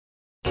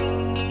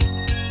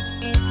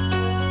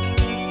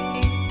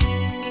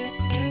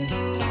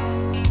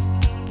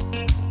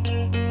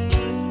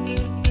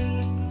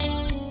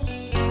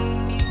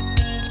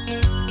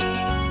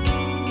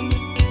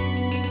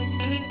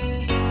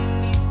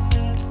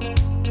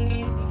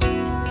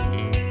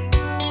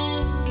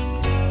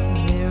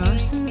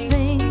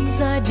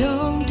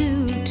don't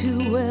do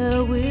too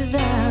well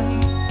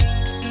without.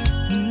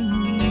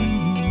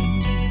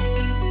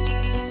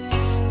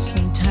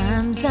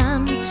 Sometimes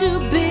I'm too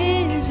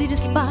busy to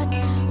spot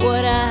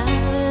what I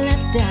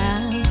left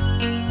out,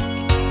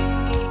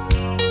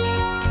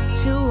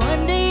 till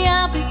one day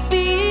I'll be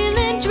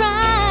feeling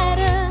dried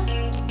up,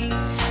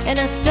 and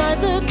I start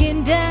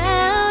looking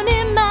down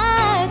in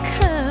my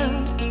cup.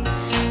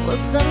 Well,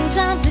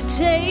 sometimes it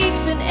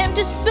takes an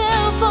empty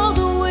spell for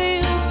the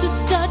wheels to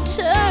start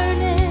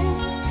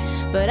turning,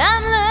 but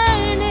I'm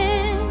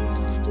learning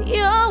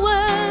your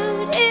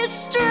word is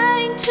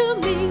strange to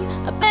me,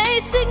 a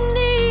basic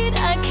need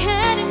I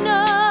can't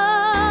ignore.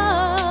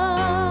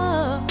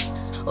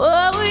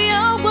 Oh,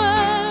 your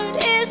word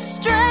is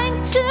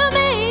strength to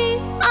me,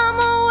 I'm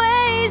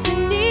always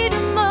in need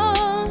of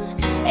more.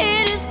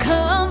 It is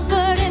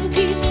comfort and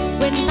peace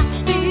when my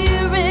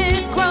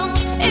spirit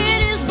groans.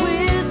 It is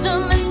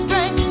wisdom and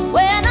strength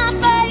when I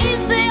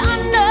face the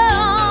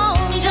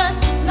unknown,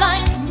 just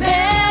like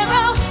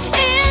marrow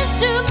is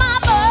to my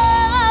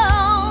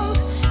bones.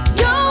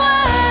 Your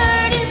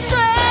word is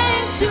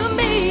strength to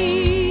me.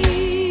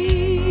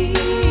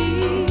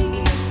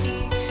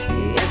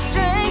 It's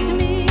strength to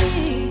me.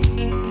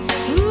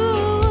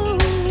 Ooh,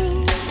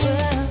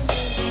 well,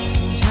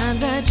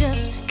 sometimes I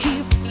just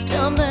keep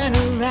stumbling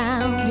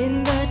around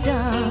in the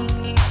dark.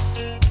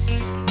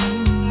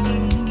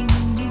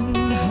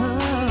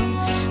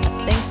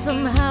 I think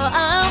somehow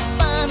I'll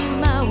find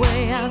my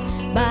way out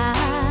by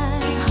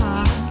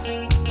heart,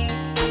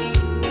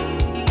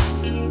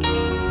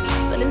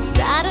 but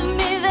inside of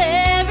me